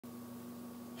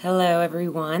Hello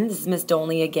everyone, this is Miss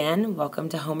Dolney again. Welcome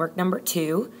to homework number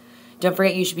 2. Don't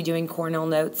forget you should be doing Cornell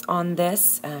notes on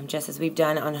this, just as we've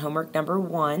done on homework number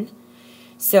 1.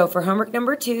 So for homework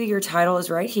number 2, your title is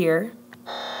right here.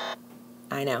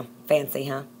 I know, fancy,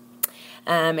 huh?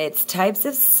 It's types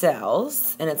of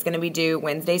cells, and it's going to be due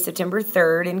Wednesday, September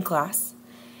 3rd in class.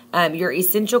 Your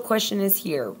essential question is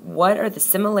here. What are the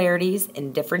similarities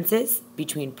and differences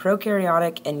between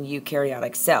prokaryotic and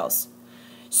eukaryotic cells?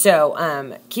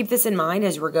 So keep this in mind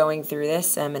as we're going through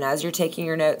this and as you're taking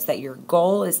your notes, that your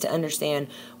goal is to understand,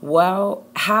 well,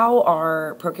 how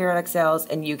are prokaryotic cells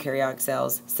and eukaryotic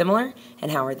cells similar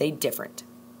and how are they different?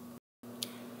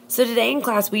 So today in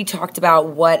class we talked about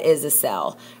what is a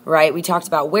cell, right? We talked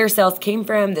about where cells came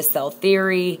from, the cell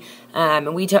theory,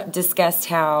 and we discussed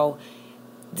how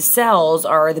the cells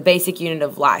are the basic unit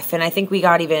of life. And I think we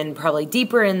got even probably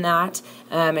deeper in that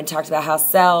and talked about how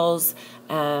cells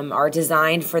are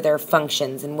designed for their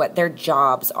functions and what their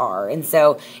jobs are. And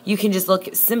so you can just look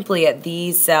simply at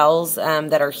these cells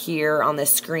that are here on the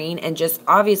screen and just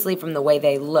obviously from the way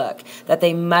they look that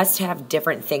they must have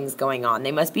different things going on.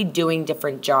 They must be doing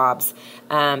different jobs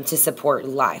to support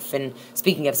life. And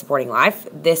speaking of supporting life,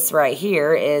 this right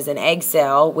here is an egg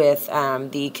cell with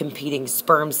the competing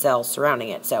sperm cells surrounding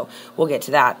it. So we'll get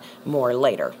to that more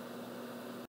later.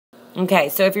 Okay,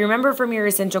 so if you remember from your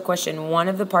essential question, one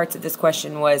of the parts of this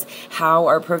question was how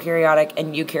are prokaryotic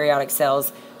and eukaryotic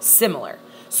cells similar?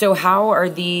 So how are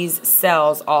these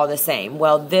cells all the same?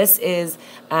 Well, this is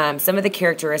some of the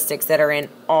characteristics that are in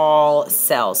all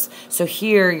cells. So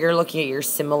here you're looking at your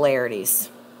similarities.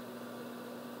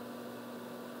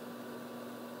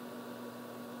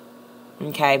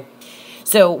 Okay.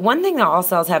 So one thing that all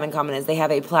cells have in common is they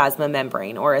have a plasma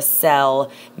membrane or a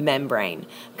cell membrane.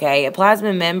 Okay, a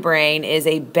plasma membrane is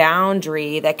a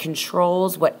boundary that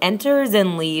controls what enters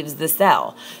and leaves the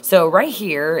cell. So right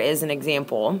here is an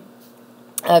example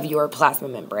of your plasma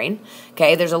membrane.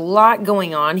 Okay, there's a lot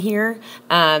going on here.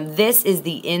 This is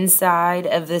the inside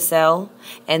of the cell,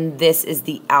 and this is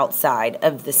the outside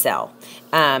of the cell.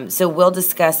 So we'll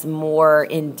discuss more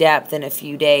in depth in a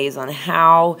few days on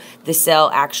how the cell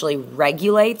actually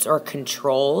regulates or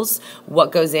controls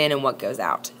what goes in and what goes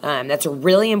out. That's a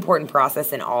really important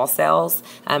process in all cells.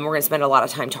 We're going to spend a lot of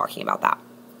time talking about that.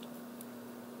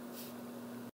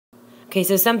 Okay,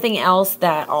 so something else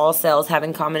that all cells have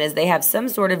in common is they have some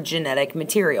sort of genetic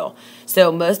material.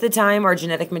 So most of the time our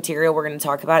genetic material we're going to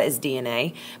talk about is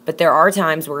DNA, but there are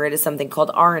times where it is something called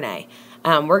RNA.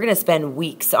 We're going to spend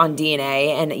weeks on DNA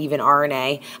and even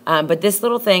RNA, but this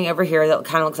little thing over here that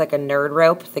kind of looks like a nerd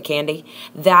rope, the candy,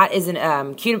 that is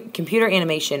a computer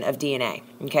animation of DNA.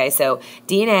 Okay, so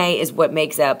DNA is what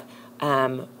makes up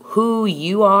who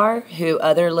you are, who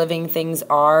other living things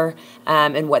are,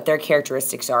 and what their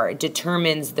characteristics are. It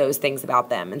determines those things about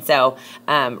them. And so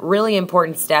really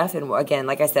important stuff. And again,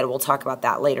 like I said, we'll talk about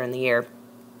that later in the year.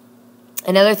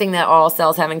 Another thing that all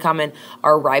cells have in common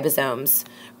are ribosomes.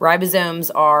 Ribosomes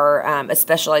are a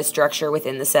specialized structure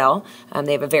within the cell.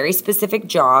 They have a very specific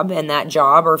job, and that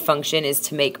job or function is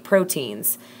to make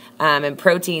proteins. And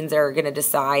proteins are going to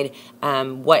decide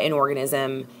what an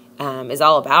organism is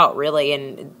all about, really.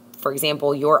 And for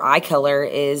example, your eye color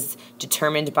is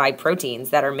determined by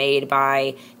proteins that are made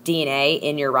by DNA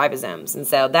in your ribosomes. And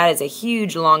so that is a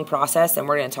huge, long process, and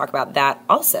we're going to talk about that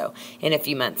also in a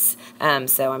few months.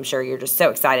 So I'm sure you're just so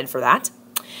excited for that.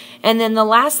 And then the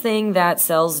last thing that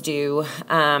cells do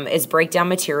is break down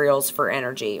materials for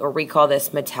energy, or we call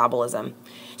this metabolism.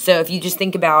 So if you just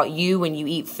think about you when you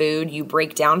eat food, you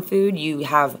break down food, you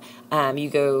have you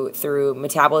go through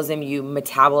metabolism, you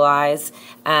metabolize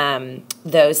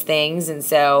those things, and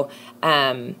so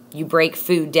you break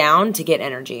food down to get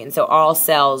energy. And so all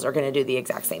cells are going to do the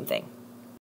exact same thing.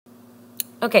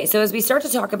 Okay, so as we start to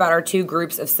talk about our two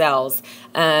groups of cells,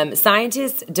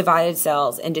 scientists divided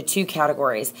cells into two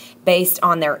categories based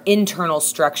on their internal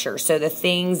structure, so the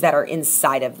things that are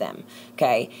inside of them,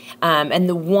 okay? And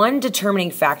the one determining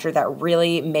factor that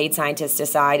really made scientists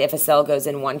decide if a cell goes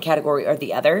in one category or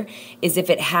the other is if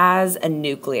it has a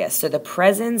nucleus. So the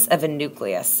presence of a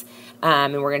nucleus,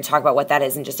 and we're going to talk about what that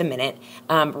is in just a minute,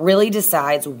 really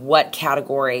decides what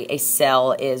category a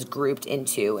cell is grouped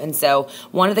into. And so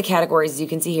one of the categories you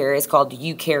can see here is called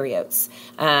eukaryotes.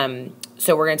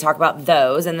 So we're going to talk about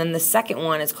those. And then the second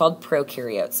one is called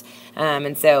prokaryotes.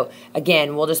 And so,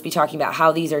 again, we'll just be talking about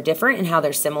how these are different and how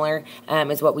they're similar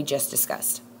is what we just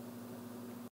discussed.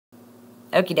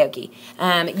 Okie dokie.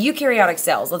 Eukaryotic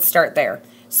cells, let's start there.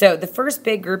 So the first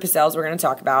big group of cells we're going to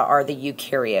talk about are the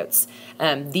eukaryotes.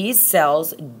 These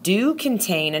cells do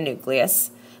contain a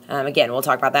nucleus. Again, we'll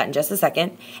talk about that in just a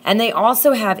second. And they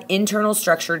also have internal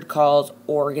structure called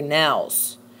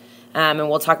organelles. And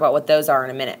we'll talk about what those are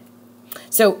in a minute.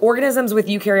 So organisms with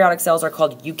eukaryotic cells are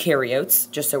called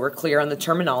eukaryotes, just so we're clear on the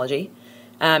terminology.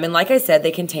 And like I said,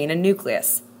 they contain a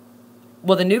nucleus.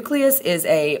 Well, the nucleus is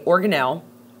a organelle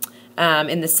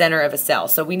in the center of a cell.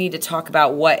 So we need to talk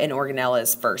about what an organelle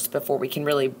is first before we can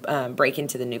really break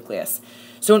into the nucleus.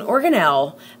 So an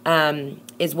organelle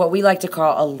is what we like to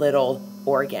call a little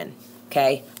organ,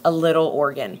 okay? A little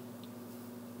organ.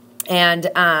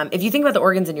 And if you think about the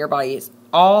organs in your body,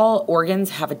 all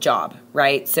organs have a job,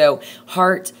 right? So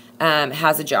heart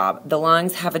has a job. The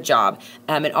lungs have a job.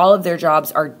 And all of their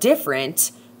jobs are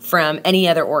different from any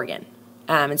other organ.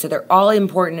 And so they're all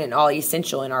important and all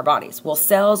essential in our bodies. Well,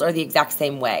 cells are the exact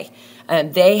same way.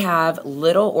 They have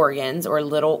little organs or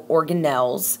little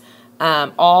organelles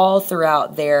all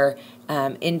throughout their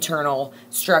internal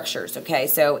structures, okay?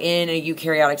 So in a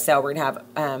eukaryotic cell, we're going to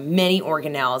have many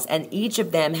organelles, and each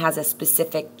of them has a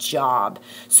specific job.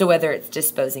 So whether it's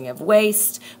disposing of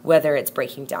waste, whether it's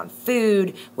breaking down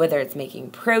food, whether it's making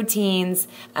proteins,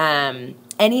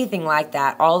 anything like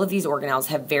that, all of these organelles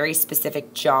have very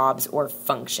specific jobs or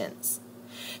functions.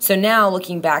 So now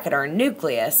looking back at our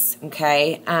nucleus,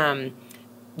 okay,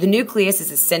 the nucleus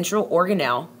is a central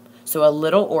organelle, so a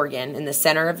little organ in the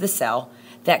center of the cell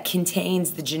that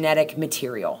contains the genetic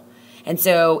material. And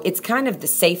so it's kind of the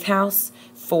safe house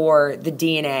for the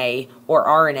DNA or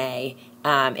RNA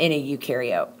in a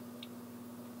eukaryote.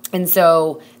 And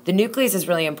so the nucleus is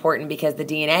really important because the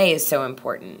DNA is so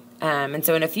important. And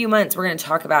so in a few months, we're going to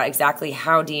talk about exactly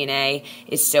how DNA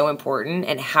is so important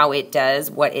and how it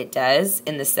does what it does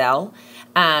in the cell.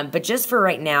 But just for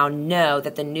right now, know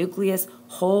that the nucleus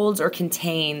holds or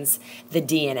contains the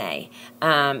DNA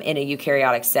in a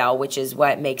eukaryotic cell, which is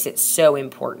what makes it so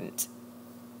important.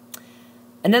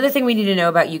 Another thing we need to know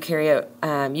about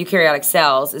eukaryotic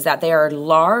cells is that they are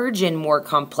large and more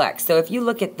complex. So if you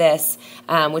look at this,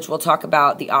 which we'll talk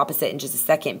about the opposite in just a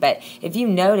second, but if you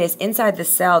notice inside the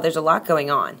cell, there's a lot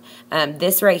going on.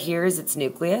 This right here is its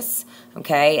nucleus,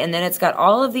 okay? And then it's got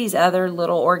all of these other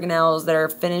little organelles that are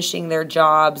finishing their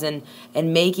jobs and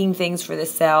making things for the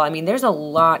cell. I mean, there's a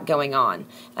lot going on.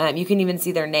 You can even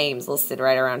see their names listed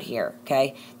right around here,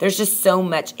 okay? There's just so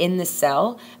much in the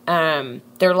cell.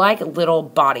 They're like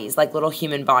little bodies, like little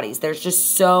human bodies. There's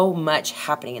just so much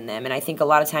happening in them. And I think a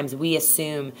lot of times we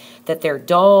assume that they're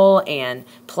dull and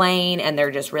plain and they're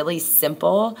just really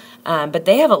simple. But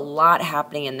they have a lot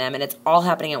happening in them, and it's all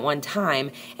happening at one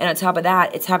time. And on top of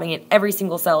that, it's happening in every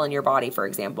single cell in your body, for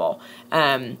example.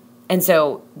 And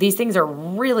so these things are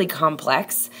really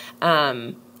complex,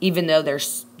 even though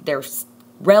they're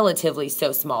relatively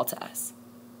so small to us.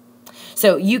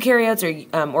 So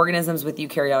eukaryotes, or organisms with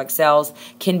eukaryotic cells,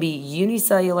 can be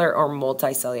unicellular or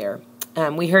multicellular.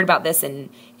 We heard about this in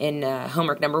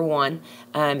homework number 1.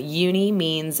 Uni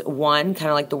means one,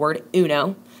 kind of like the word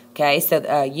uno. Okay, so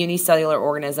a unicellular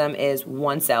organism is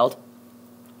one-celled,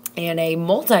 and a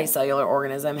multicellular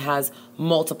organism has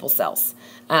multiple cells,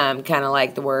 kind of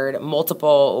like the word multiple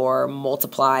or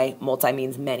multiply. Multi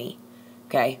means many.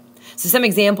 Okay. So some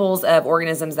examples of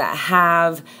organisms that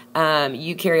have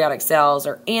eukaryotic cells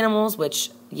are animals,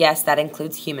 which, yes, that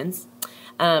includes humans,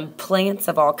 plants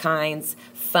of all kinds,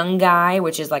 fungi,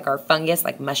 which is like our fungus,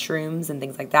 like mushrooms and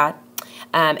things like that,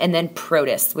 and then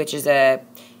protists, which is a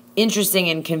interesting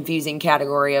and confusing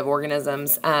category of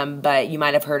organisms, but you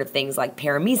might have heard of things like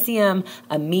paramecium,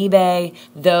 amoebae.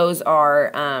 Those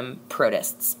are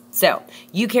protists. So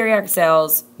eukaryotic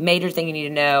cells, major thing you need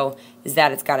to know is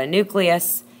that it's got a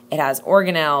nucleus, it has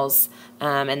organelles,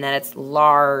 and then it's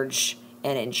large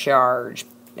and in charge.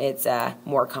 It's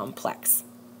more complex.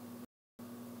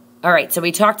 All right, so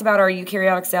we talked about our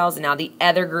eukaryotic cells, and now the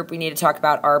other group we need to talk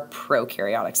about are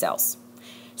prokaryotic cells.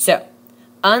 So,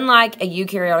 unlike a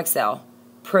eukaryotic cell,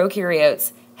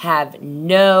 prokaryotes have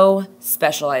no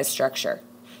specialized structure.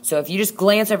 So if you just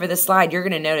glance over the slide, you're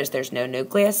going to notice there's no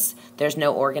nucleus, there's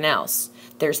no organelles.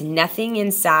 There's nothing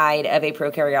inside of a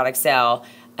prokaryotic cell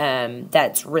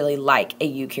that's really like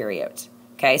a eukaryote.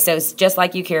 Okay, so it's just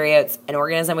like eukaryotes, an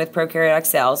organism with prokaryotic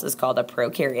cells is called a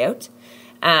prokaryote.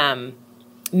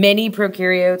 Many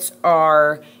prokaryotes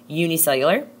are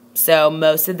unicellular, so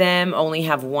most of them only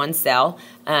have one cell.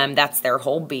 That's their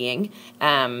whole being.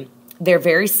 They're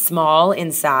very small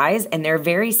in size, and they're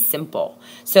very simple.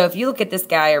 So if you look at this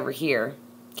guy over here,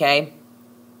 okay,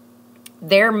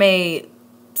 there may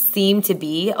seem to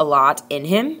be a lot in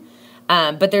him,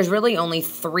 but there's really only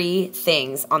 3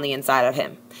 things on the inside of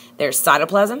him. There's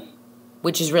cytoplasm,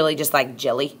 which is really just like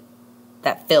jelly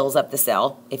that fills up the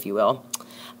cell, if you will.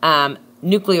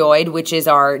 nucleoid, which is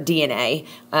our DNA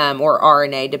or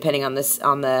RNA, depending on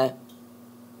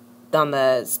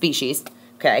the species.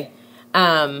 Okay.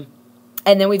 And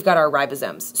then we've got our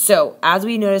ribosomes. So as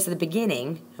we noticed at the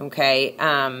beginning, okay,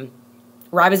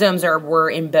 ribosomes were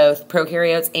in both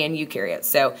prokaryotes and eukaryotes.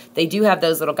 So they do have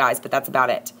those little guys, but that's about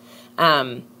it.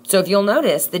 So if you'll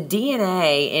notice, the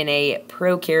DNA in a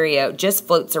prokaryote just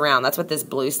floats around. That's what this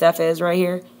blue stuff is right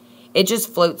here. It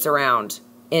just floats around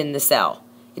in the cell.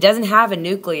 It doesn't have a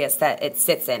nucleus that it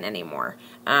sits in anymore.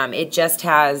 It just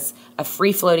has a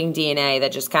free-floating DNA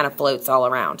that just kind of floats all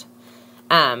around.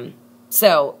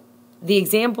 So the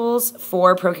examples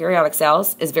for prokaryotic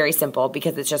cells is very simple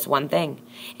because it's just one thing.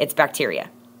 It's bacteria.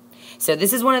 So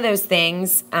this is one of those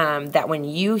things that when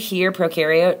you hear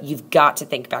prokaryote, you've got to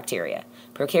think bacteria.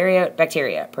 Prokaryote,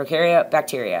 bacteria. Prokaryote,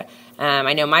 bacteria.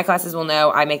 I know my classes will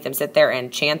know. I make them sit there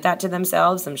and chant that to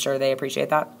themselves. I'm sure they appreciate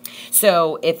that.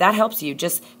 So if that helps you,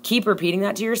 just keep repeating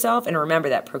that to yourself and remember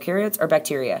that prokaryotes are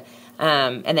bacteria.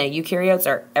 And then eukaryotes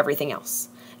are everything else,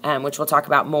 which we'll talk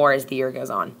about more as the year goes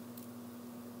on.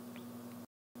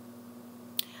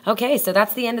 Okay, so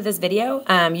that's the end of this video.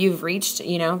 You've reached,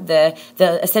 the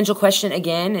essential question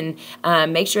again,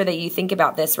 and make sure that you think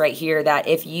about this right here, that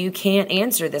if you can't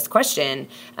answer this question,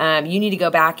 you need to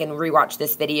go back and rewatch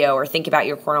this video or think about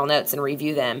your Cornell notes and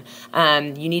review them.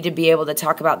 You need to be able to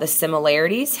talk about the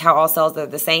similarities, how all cells are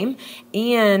the same,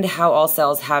 and how all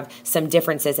cells have some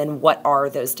differences, and what are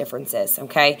those differences,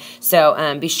 okay?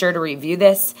 So be sure to review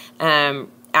this.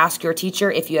 Ask your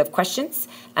teacher if you have questions,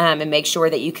 and make sure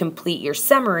that you complete your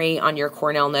summary on your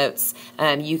Cornell notes.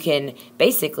 You can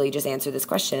basically just answer this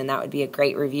question, and that would be a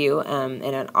great review and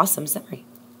an awesome summary.